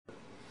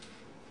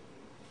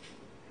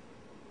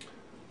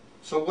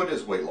So what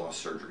is weight loss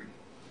surgery?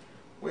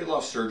 Weight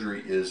loss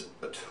surgery is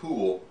a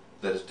tool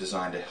that is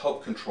designed to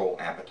help control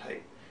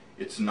appetite.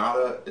 It's not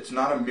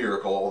a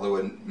miracle, although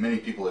in many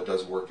people it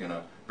does work in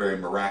a very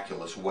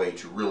miraculous way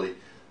to really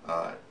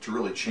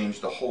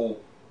change the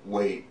whole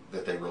way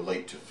that they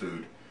relate to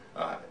food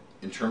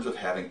in terms of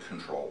having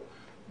control.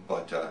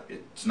 But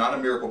it's not a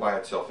miracle by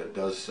itself. It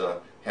does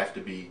have to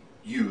be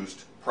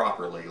used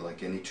properly,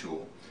 like any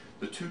tool.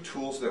 The two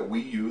tools that we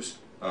use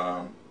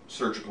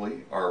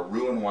surgically are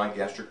Roux-en-Y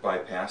gastric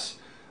bypass,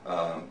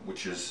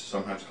 which is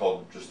sometimes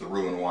called just the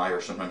Roux-en-Y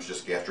or sometimes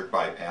just gastric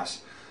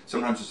bypass.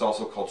 Sometimes it's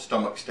also called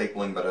stomach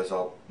stapling, but as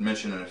I'll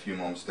mention in a few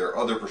moments, there are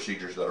other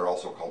procedures that are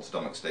also called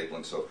stomach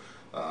stapling, so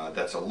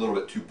that's a little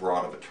bit too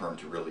broad of a term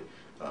to really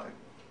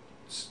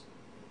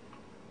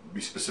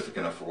be specific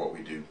enough for what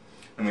we do.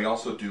 And we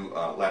also do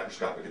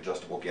laparoscopic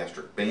adjustable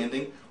gastric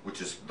banding,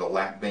 which is the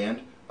lap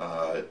band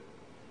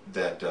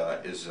that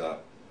is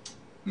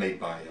made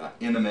by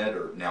Inamed,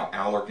 or now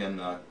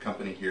Allergan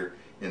company here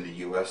in the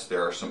U.S.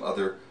 There are some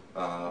other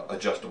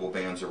adjustable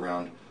bands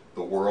around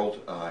the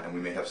world, and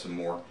we may have some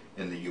more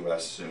in the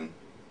U.S. soon.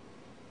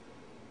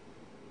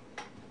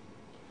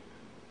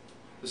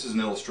 This is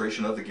an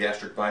illustration of the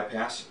gastric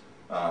bypass.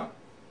 Allow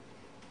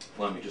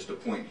me just to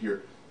point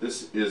here.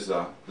 This is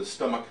the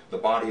stomach, the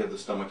body of the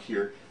stomach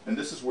here, and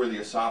this is where the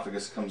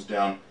esophagus comes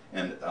down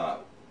and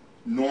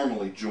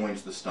normally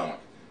joins the stomach.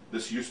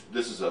 This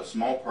is a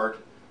small part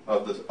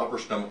of the upper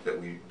stomach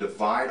that we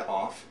divide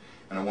off,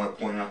 and I want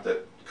to point out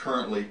that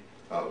currently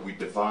we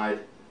divide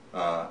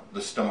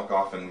the stomach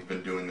off, and we've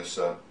been doing this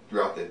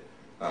throughout the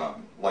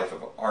life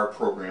of our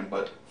program,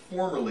 but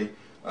formerly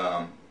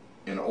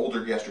in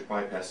older gastric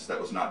bypasses that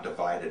was not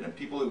divided, and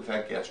people who've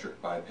had gastric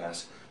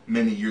bypass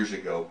many years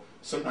ago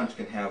sometimes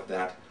can have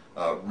that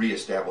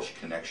re-established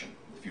connection.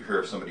 If you hear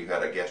of somebody who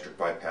had a gastric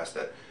bypass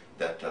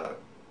that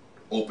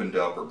opened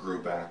up or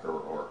grew back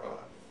or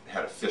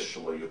had a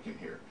fistula, you can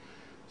hear.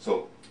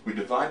 So we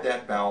divide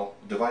that bowel,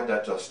 divide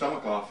that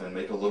stomach off and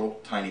make a little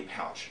tiny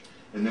pouch.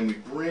 And then we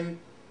bring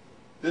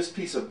this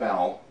piece of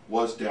bowel,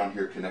 was down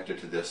here connected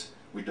to this.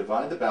 We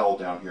divide the bowel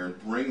down here and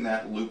bring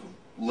that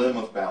limb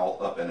of bowel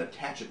up and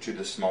attach it to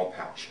this small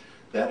pouch.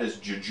 That is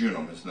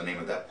jejunum, is the name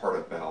of that part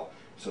of bowel.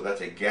 So that's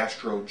a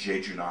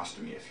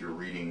gastrojejunostomy if you're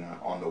reading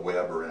on the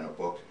web or in a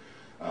book.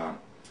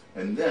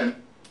 And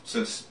then,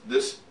 since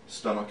this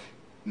stomach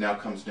now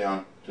comes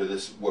down to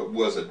this, what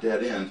was a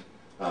dead end,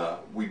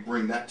 we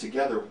bring that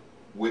together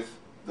with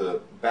the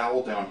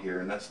bowel down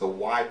here, and that's the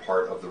Y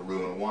part of the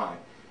Roux-en-Y.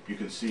 You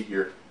can see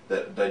here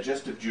that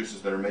digestive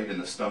juices that are made in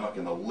the stomach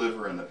and the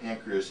liver and the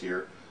pancreas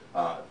here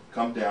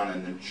come down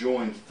and then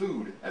join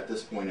food at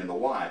this point in the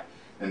Y.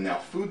 And now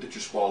food that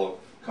you swallow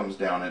comes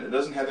down, and it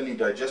doesn't have any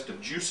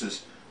digestive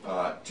juices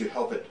to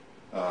help it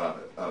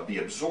be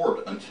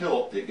absorbed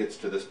until it gets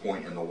to this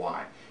point in the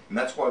Y. And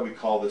that's why we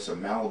call this a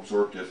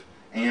malabsorptive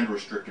and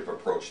restrictive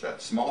approach.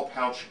 That small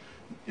pouch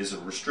is a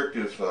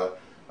restrictive,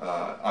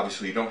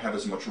 obviously you don't have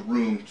as much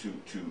room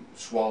to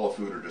swallow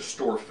food or to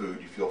store food.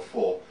 You feel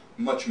full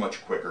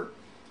much quicker.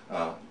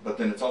 But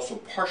then it's also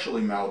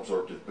partially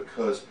malabsorptive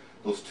because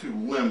those two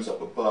limbs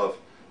up above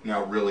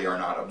now really are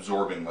not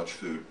absorbing much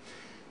food.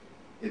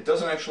 It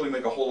doesn't actually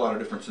make a whole lot of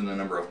difference in the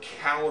number of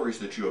calories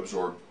that you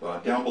absorb.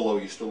 Down below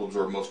you still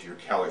absorb most of your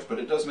calories, but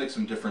it does make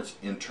some difference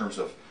in terms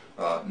of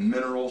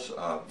minerals,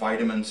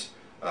 vitamins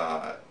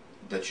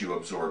that you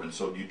absorb, and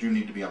so you do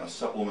need to be on a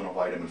supplemental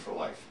vitamin for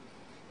life.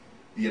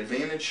 The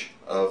advantage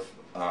of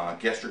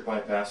gastric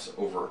bypass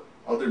over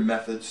other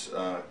methods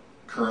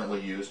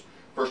currently used,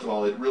 first of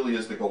all, it really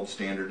is the gold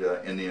standard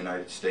in the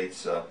United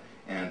States,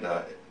 and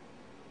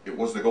it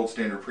was the gold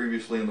standard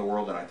previously in the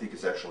world, and I think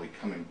it's actually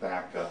coming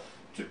back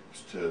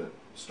to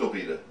still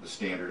be the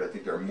standard. I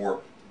think there are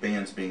more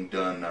bans being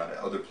done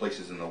other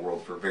places in the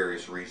world for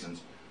various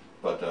reasons,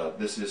 but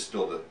this is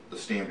still the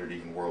standard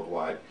even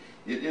worldwide.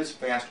 It is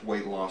fast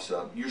weight loss.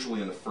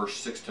 Usually in the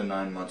first 6 to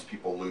 9 months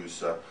people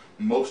lose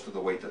most of the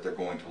weight that they're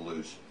going to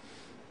lose.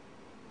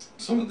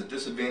 Some of the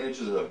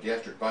disadvantages of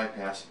gastric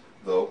bypass,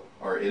 though,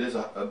 are it is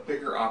a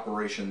bigger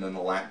operation than the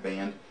lap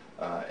band,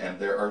 and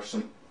there are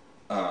some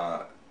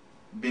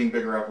being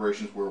bigger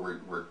operations where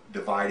we're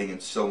dividing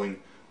and sewing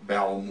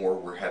bowel more,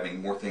 we're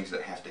having more things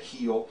that have to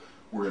heal,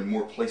 we're in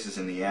more places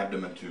in the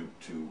abdomen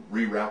to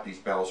reroute these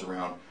bowels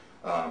around.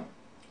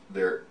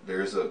 There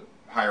is a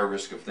higher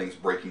risk of things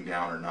breaking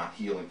down or not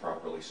healing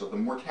properly. So the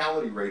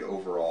mortality rate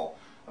overall,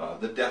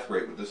 the death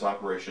rate with this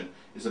operation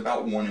is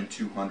about 1 in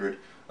 200.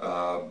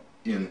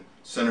 In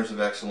centers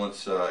of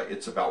excellence,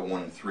 it's about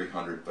 1 in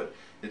 300, but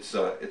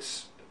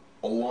it's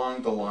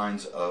along the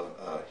lines of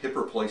hip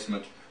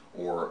replacement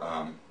or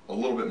a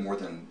little bit more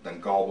than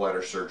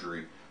gallbladder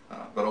surgery,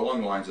 but along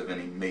the lines of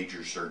any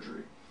major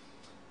surgery.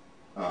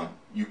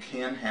 You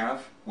can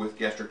have, with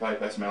gastric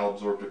bypass,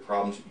 malabsorptive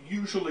problems,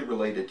 usually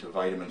related to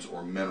vitamins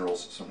or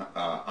minerals. Some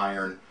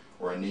iron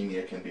or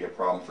anemia can be a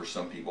problem for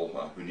some people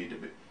who need to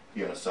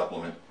be on a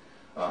supplement.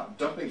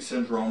 Dumping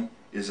syndrome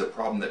is a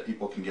problem that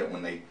people can get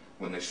when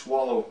they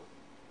swallow,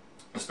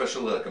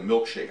 especially like a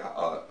milkshake,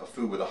 a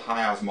food with a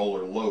high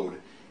osmolar load,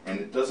 and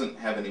it doesn't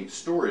have any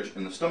storage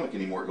in the stomach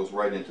anymore. It goes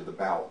right into the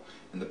bowel,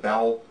 and the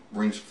bowel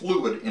brings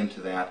fluid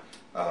into that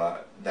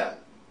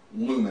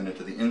lumen,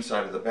 into the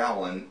inside of the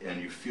bowel,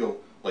 and you feel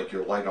like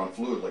you're light on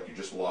fluid, like you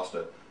just lost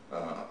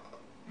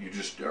you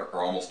just are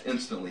almost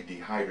instantly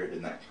dehydrated,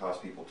 and that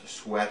causes people to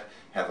sweat,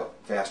 have a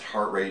fast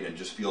heart rate, and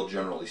just feel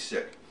generally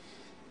sick.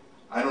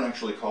 I don't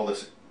actually call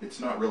this,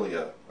 it's not really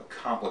a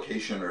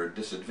complication or a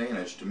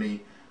disadvantage to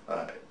me,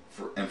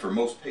 and for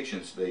most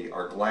patients they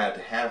are glad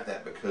to have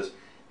that, because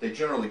they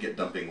generally get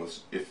dumping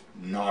with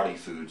naughty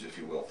foods, if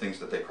you will, things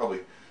that they probably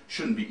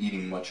shouldn't be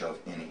eating much of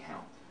anyhow.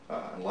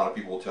 A lot of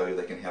people will tell you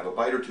they can have a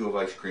bite or two of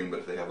ice cream, but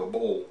if they have a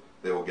bowl,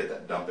 they will get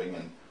that dumping,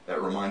 and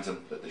that reminds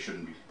them that they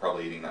shouldn't be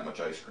probably eating that much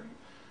ice cream.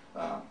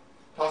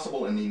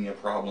 Possible anemia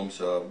problems,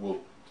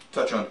 we'll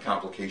touch on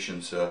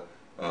complications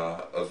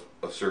of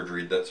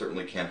surgery. That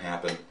certainly can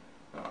happen.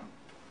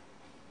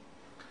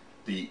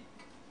 The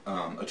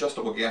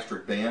adjustable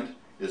gastric band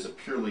is a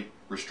purely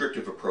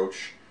restrictive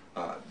approach.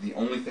 The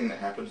only thing that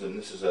happens, and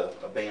this is a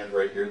band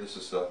right here, this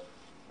is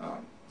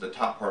the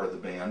top part of the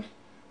band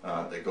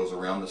that goes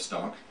around the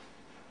stomach.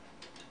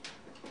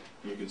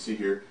 You can see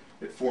here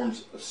it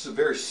forms a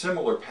very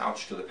similar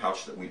pouch to the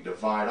pouch that we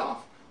divide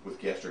off with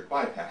gastric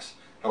bypass.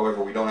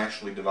 However, we don't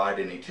actually divide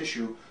any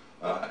tissue,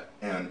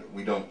 and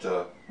we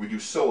do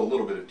sew a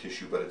little bit of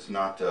tissue, but it's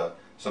not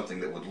something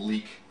that would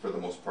leak for the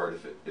most part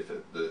if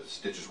the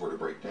stitches were to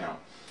break down.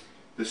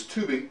 This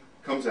tubing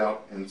comes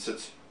out and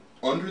sits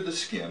under the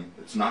skin.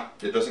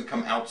 It doesn't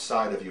come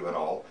outside of you at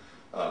all,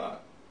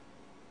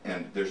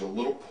 and there's a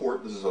little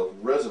port. This is a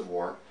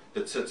reservoir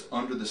that sits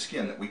under the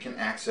skin that we can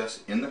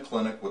access in the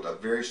clinic with a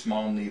very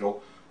small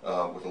needle,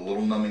 with a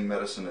little numbing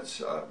medicine.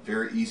 It's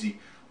very easy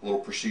little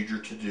procedure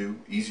to do,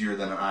 easier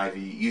than an IV,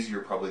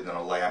 easier probably than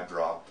a lab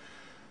draw.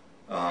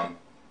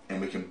 And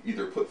we can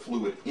either put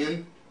fluid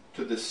into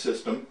this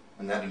system,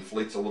 and that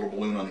inflates a little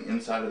balloon on the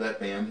inside of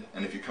that band,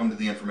 and if you come to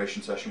the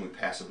information session, we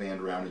pass a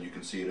band around and you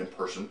can see it in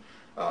person.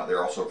 There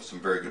are also some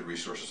very good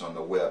resources on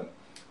the web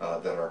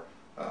that are,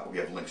 we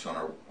have links on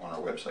our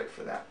website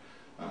for that,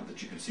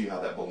 that you can see how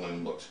that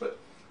balloon looks. But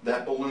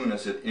that balloon,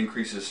 as it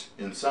increases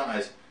in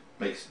size,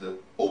 makes the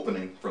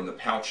opening from the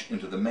pouch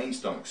into the main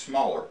stomach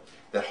smaller.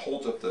 That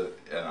holds up the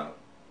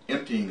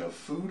emptying of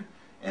food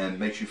and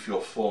makes you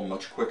feel full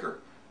much quicker.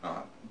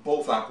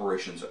 Both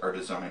operations are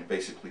designed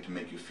basically to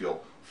make you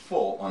feel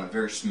full on a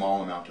very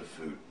small amount of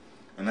food.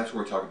 And that's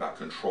where we talk about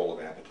control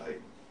of appetite.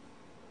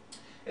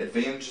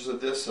 Advantages of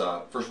this,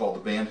 first of all, the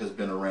band has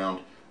been around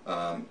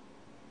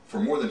for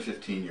more than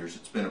 15 years.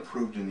 It's been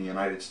approved in the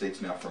United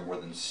States now for more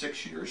than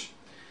 6 years.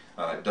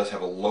 It does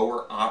have a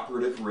lower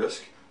operative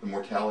risk. The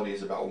mortality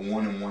is about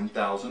 1 in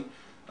 1,000.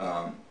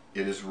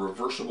 It is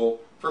reversible.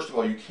 First of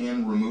all, you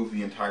can remove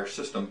the entire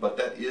system, but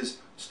that is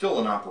still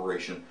an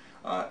operation.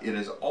 It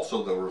is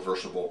also, though,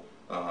 reversible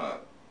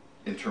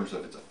in terms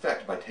of its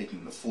effect by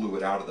taking the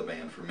fluid out of the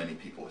band for many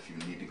people. If you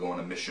need to go on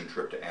a mission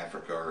trip to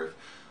Africa, or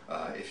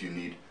if you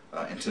need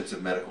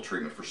intensive medical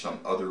treatment for some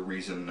other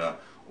reason,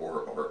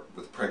 or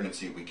with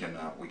pregnancy, we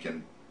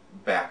can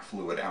back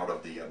fluid out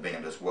of the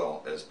band as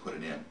well as put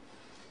it in.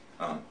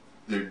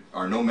 There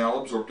are no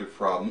malabsorptive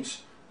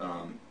problems.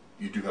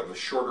 You do have a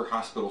shorter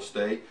hospital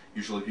stay.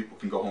 Usually people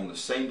can go home the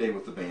same day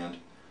with the band.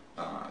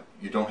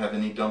 You don't have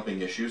any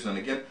dumping issues. And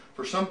again,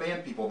 for some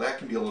band people, that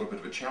can be a little bit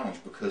of a challenge,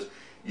 because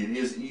it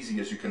is easy,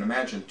 as you can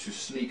imagine, to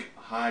sneak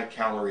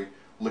high-calorie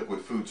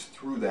liquid foods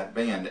through that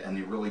band, and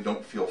you really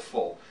don't feel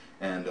full.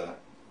 And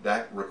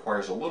that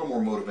requires a little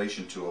more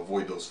motivation to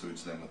avoid those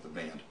foods than with the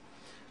band.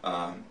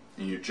 And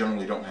you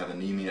generally don't have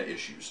anemia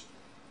issues.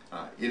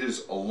 It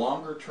is a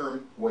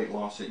longer-term weight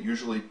loss. It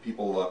usually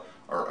people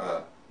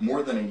are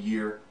more than a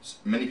year.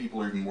 Many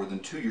people are even more than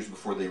 2 years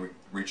before they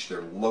reach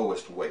their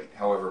lowest weight.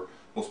 However,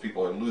 most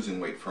people are losing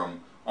weight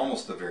from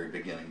almost the very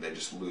beginning. They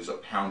just lose a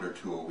pound or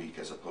two a week,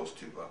 as opposed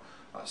to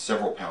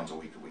several pounds a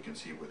week that we can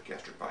see with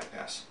gastric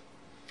bypass.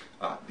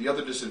 The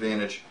other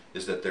disadvantage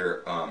is that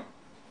there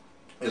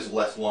is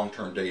less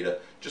long-term data,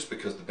 just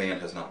because the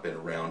band has not been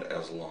around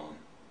as long,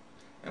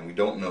 and we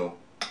don't know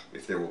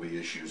if there will be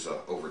issues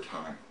over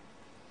time.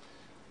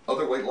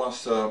 Other weight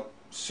loss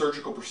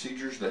surgical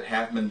procedures that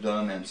have been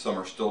done, and some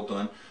are still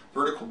done.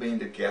 Vertical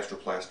banded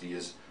gastroplasty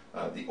is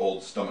the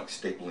old stomach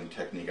stapling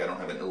technique. I don't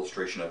have an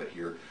illustration of it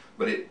here,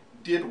 but it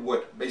did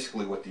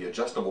basically what the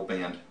adjustable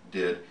band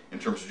did in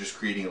terms of just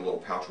creating a little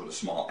pouch with a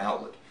small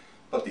outlet.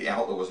 But the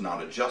outlet was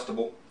not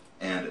adjustable,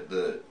 and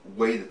the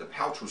way that the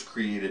pouch was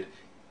created,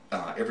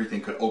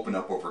 everything could open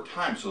up over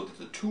time, so that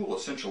the tool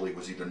essentially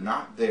was either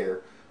not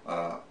there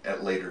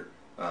at later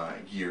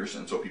years,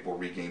 and so people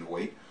regained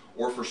weight,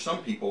 or for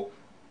some people,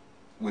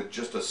 with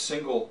just a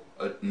single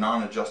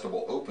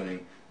non-adjustable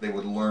opening, they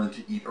would learn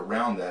to eat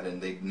around that,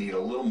 and they'd need a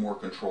little more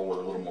control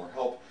or a little more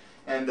help.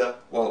 And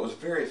while it was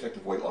very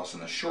effective weight loss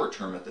in the short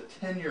term, at the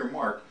 10-year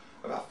mark,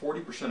 about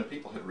 40% of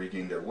people had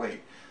regained their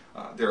weight.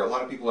 There are a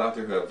lot of people out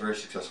there who have very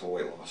successful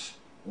weight loss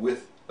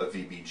with a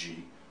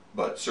VBG,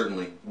 but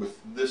certainly with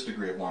this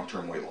degree of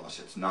long-term weight loss,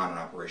 it's not an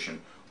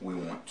operation we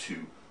want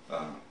to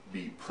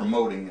be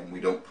promoting, and we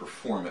don't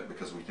perform it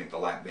because we think the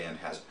lap band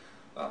has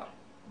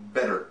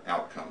better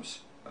outcomes,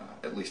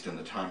 at least in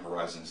the time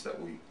horizons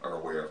that we are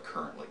aware of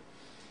currently.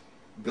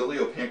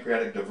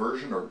 Biliopancreatic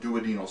diversion or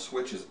duodenal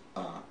switch is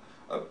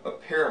a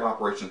pair of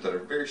operations that are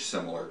very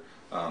similar.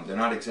 They're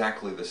not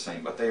exactly the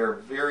same, but they are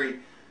very,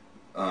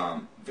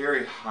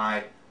 very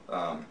high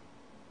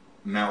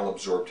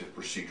malabsorptive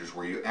procedures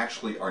where you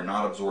actually are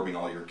not absorbing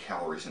all your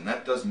calories. And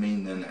that does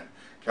mean then that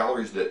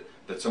calories that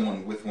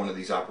someone with one of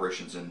these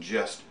operations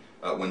ingest,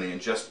 when they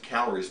ingest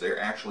calories, they're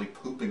actually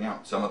pooping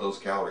out some of those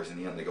calories in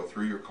the end. They go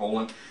through your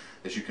colon.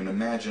 As you can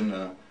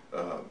imagine,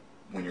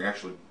 when you're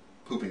actually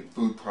pooping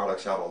food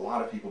products out, a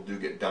lot of people do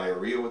get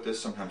diarrhea with this,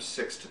 sometimes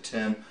 6 to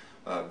 10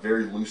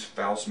 very loose,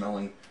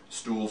 foul-smelling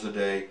stools a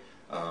day.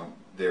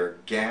 Their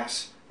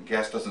gas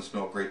doesn't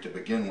smell great to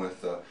begin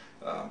with,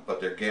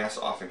 but their gas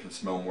often can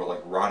smell more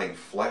like rotting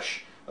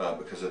flesh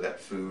because of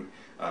that food.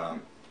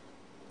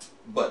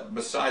 But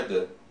beside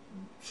the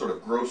sort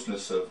of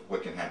grossness of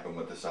what can happen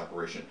with this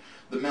operation,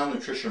 the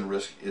malnutrition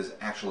risk is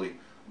actually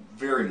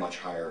very much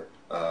higher,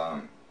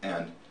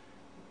 and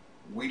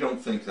we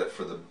don't think that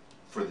for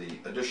the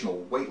additional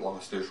weight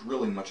loss there's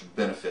really much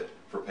benefit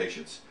for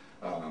patients.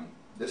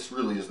 This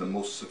really is the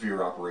most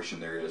severe operation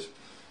there is.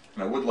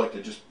 And I would like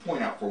to just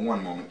point out for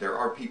one moment, there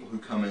are people who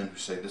come in who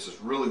say, this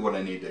is really what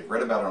I need. They've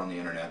read about it on the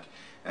internet,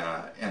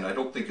 and I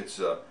don't think it's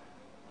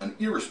an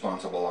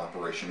irresponsible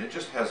operation. It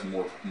just has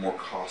more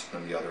cost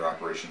than the other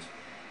operations.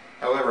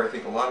 However, I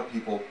think a lot of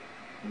people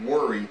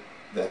worry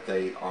that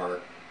they are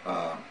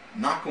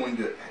not going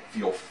to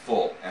feel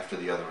full after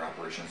the other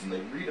operations, and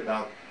they read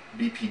about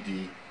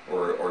BPD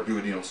or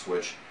duodenal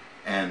switch,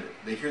 and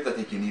they hear that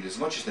they can eat as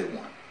much as they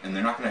want, and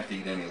they're not going to have to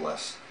eat any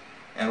less.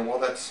 And while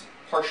that's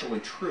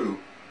partially true,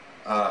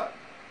 I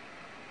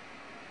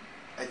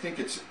think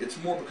it's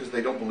more because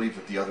they don't believe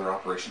that the other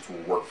operations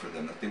will work for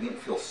them, that they won't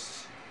feel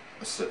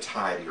a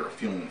satiety or a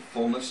feeling of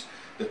fullness,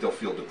 that they'll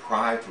feel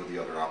deprived with the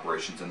other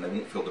operations, and they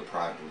won't feel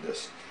deprived with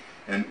this.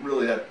 And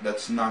really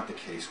that's not the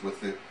case.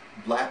 With the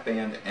lap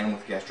band and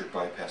with gastric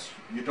bypass,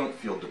 you don't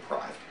feel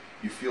deprived.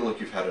 You feel like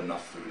you've had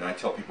enough food. And I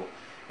tell people,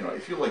 you know,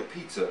 if you like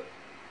pizza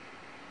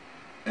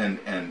and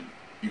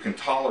you can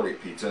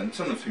tolerate pizza, and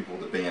sometimes people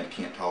with the band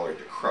can't tolerate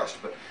the crust,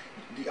 but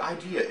the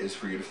idea is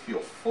for you to feel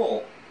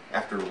full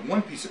after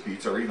one piece of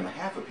pizza or even a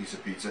half a piece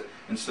of pizza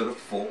instead of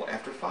full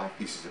after 5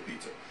 pieces of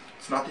pizza.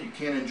 It's not that you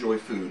can't enjoy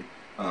food,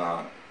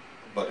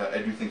 but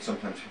I do think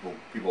sometimes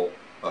people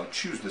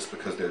choose this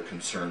because they're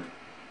concerned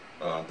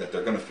that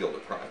they're going to feel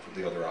deprived with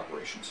the other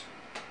operations.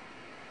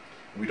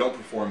 We don't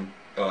perform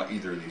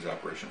either of these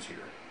operations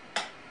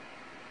here.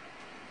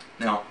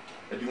 Now,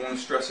 I do want to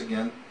stress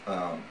again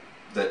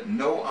that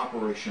no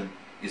operation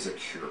is a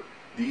cure.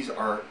 These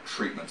are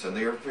treatments, and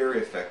they are very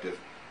effective,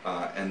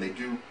 and they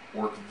do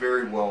work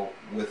very well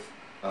with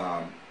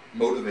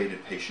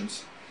motivated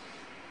patients.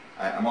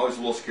 I'm always a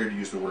little scared to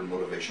use the word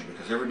motivation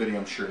because everybody,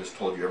 I'm sure, has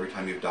told you every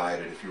time you've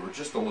dieted, if you were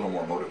just a little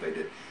more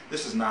motivated.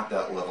 This is not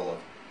that level of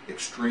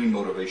extreme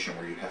motivation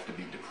where you have to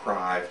be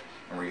deprived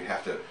and where you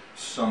have to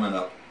summon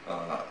up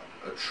a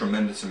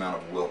tremendous amount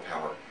of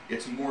willpower.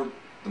 It's more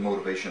the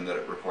motivation that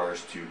it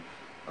requires to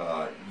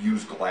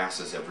use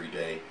glasses every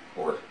day,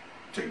 or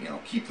to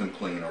keep them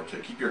clean, or to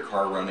keep your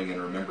car running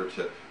and remember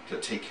to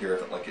take care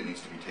of it like it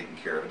needs to be taken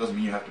care of. It doesn't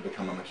mean you have to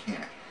become a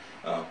mechanic.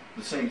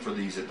 The same for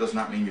these. It does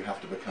not mean you have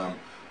to become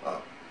a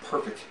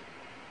perfect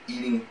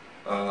eating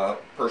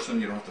person.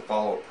 You don't have to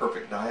follow a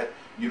perfect diet.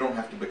 You don't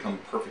have to become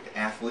a perfect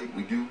athlete.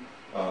 We do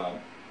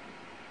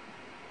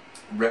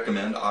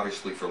recommend,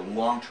 obviously, for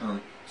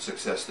long-term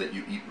success that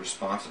you eat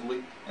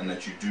responsibly and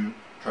that you do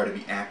try to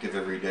be active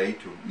every day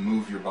to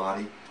move your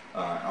body.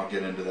 I'll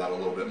get into that a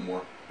little bit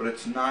more, but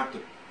it's not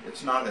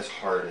as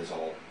hard as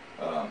all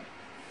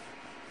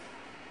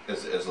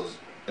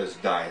as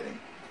dieting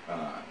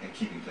and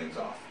keeping things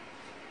off.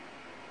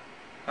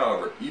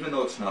 However, even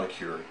though it's not a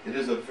cure, it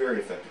is a very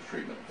effective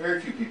treatment. Very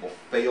few people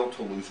fail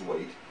to lose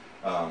weight,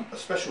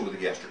 especially with the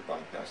gastric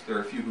bypass. There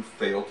are a few who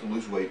fail to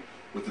lose weight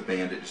with the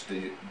band. It just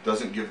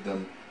doesn't give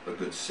them a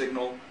good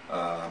signal,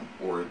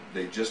 or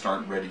they just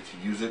aren't ready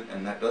to use it,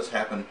 and that does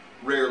happen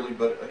rarely,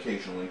 but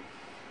occasionally.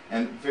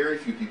 And very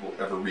few people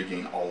ever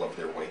regain all of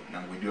their weight.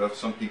 Now, we do have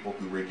some people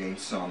who regain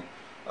some.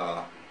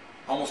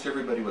 Almost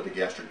everybody with a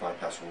gastric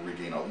bypass will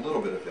regain a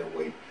little bit of their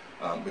weight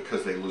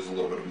because they lose a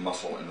little bit of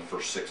muscle in the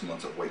first 6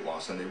 months of weight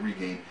loss, and they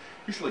regain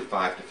usually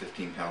 5 to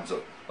 15 pounds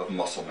of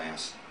muscle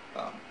mass.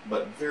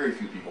 But very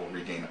few people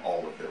regain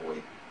all of their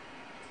weight.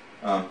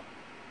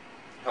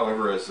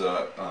 However, as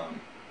an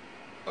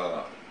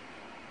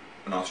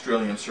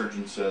Australian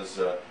surgeon says,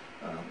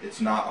 it's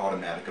not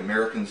automatic.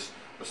 Americans,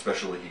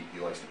 especially, he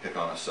likes to pick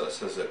on us,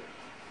 says that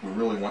we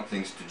really want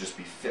things to just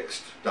be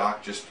fixed.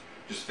 Doc, just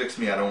fix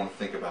me. I don't want to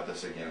think about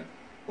this again.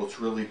 Well, it's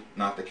really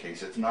not the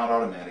case. It's not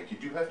automatic. You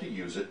do have to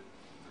use it.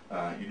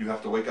 You do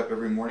have to wake up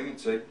every morning and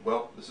say,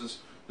 well, this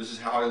is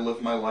how I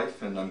live my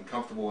life, and I'm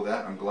comfortable with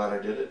that. I'm glad I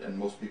did it, and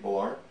most people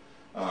are.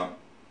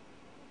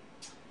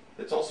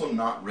 It's also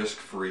not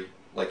risk-free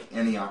like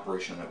any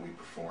operation that we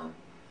perform.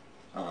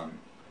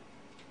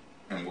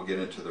 and we'll get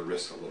into the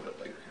risks a little bit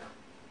later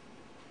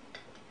here.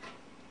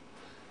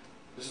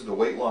 This is the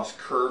weight loss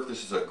curve.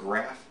 This is a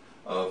graph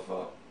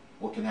of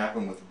what can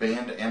happen with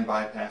band and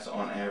bypass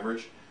on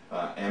average,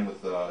 and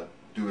with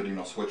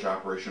duodenal switch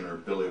operation or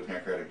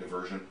biliopancreatic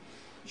diversion.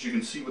 As you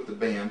can see with the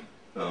band,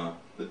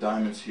 the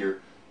diamonds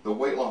here, the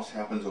weight loss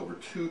happens over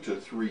 2 to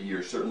 3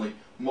 years. Certainly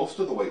most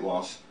of the weight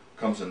loss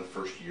comes in the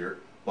first year,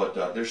 but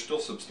there's still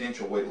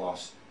substantial weight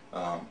loss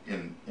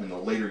in the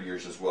later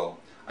years as well.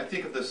 I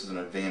think of this as an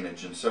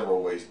advantage in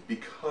several ways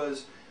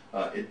because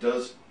it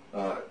does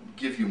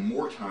give you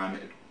more time.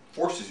 It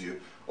forces you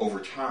over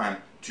time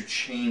to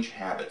change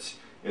habits.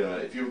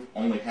 If you're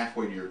only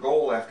halfway to your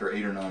goal after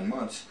 8 or 9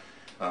 months,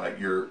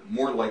 you're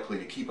more likely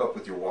to keep up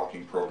with your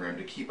walking program,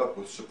 to keep up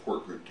with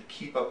support group, to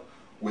keep up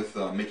with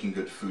making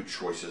good food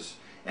choices,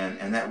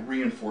 and that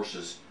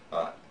reinforces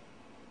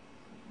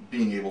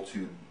being able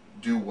to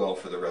do well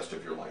for the rest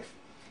of your life,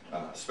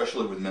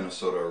 especially with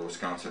Minnesota or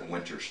Wisconsin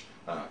winters.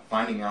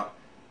 Finding out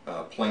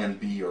Plan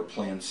B or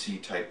Plan C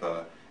type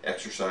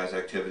exercise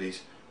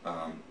activities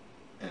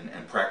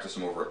and practice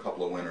them over a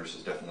couple of winters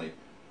is definitely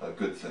a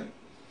good thing.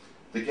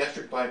 The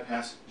gastric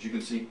bypass, as you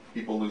can see,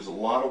 people lose a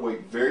lot of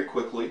weight very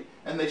quickly,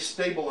 and they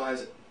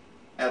stabilize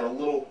at a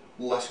little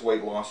less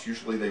weight loss.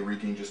 Usually they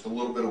regain just a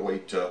little bit of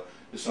weight.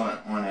 This on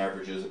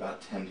average is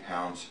about 10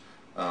 pounds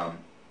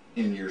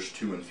in years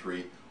 2 and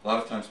 3. A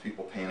lot of times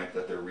people panic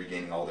that they're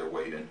regaining all their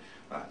weight, and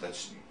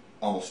that's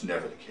almost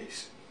never the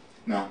case.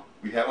 Now,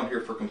 we have on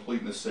here, for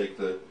completeness sake,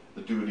 the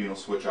duodenal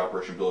switch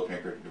operation,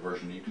 biliopancreatic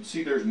diversion. You can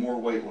see there's more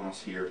weight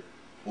loss here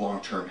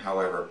long term.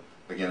 However,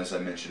 again, as I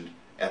mentioned,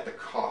 at the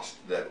cost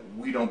that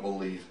we don't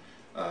believe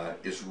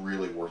is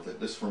really worth it.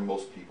 This, for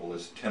most people,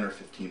 is 10 or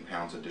 15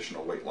 pounds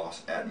additional weight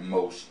loss at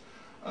most.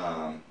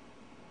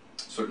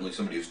 Certainly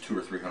somebody who's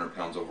 200 or 300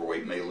 pounds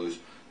overweight may lose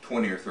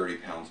 20 or 30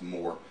 pounds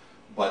more,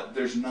 but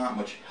there's not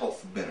much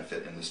health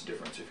benefit in this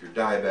difference. If you're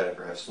diabetic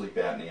or have sleep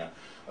apnea,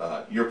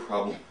 your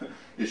problem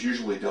is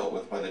usually dealt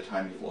with by the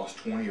time you've lost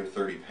 20 or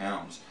 30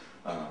 pounds.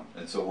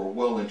 And so we're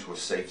well into a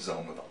safe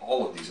zone with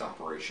all of these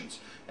operations,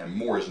 and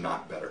more is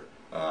not better.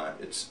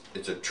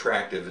 It's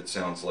attractive. It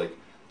sounds like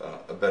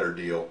a better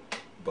deal,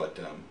 but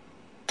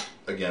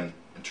again,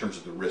 in terms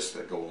of the risks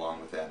that go along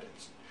with that,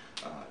 it's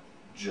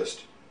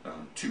just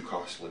too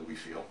costly, we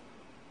feel,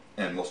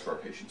 and most of our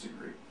patients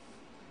agree.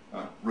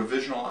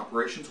 Revisional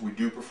operations we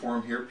do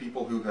perform here.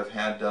 People who have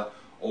had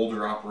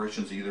older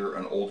operations, either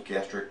an old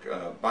gastric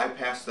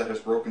bypass that has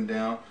broken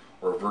down,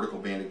 or a vertical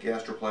banded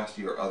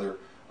gastroplasty, or other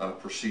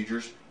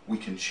procedures, we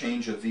can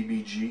change a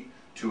VBG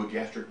to a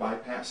gastric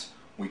bypass.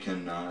 We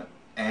can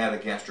add a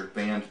gastric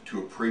band to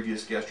a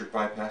previous gastric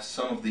bypass.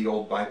 Some of the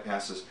old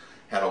bypasses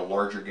had a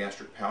larger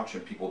gastric pouch,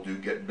 and people do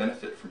get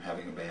benefit from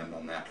having a band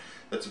on that.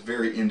 That's a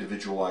very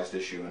individualized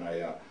issue,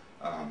 and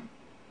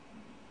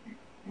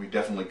we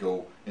definitely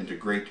go into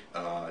great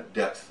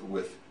depth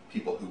with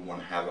people who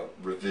want to have a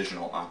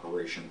revisional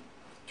operation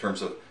in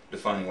terms of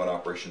defining what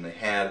operation they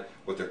had,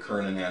 what their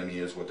current anatomy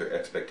is, what their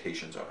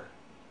expectations are.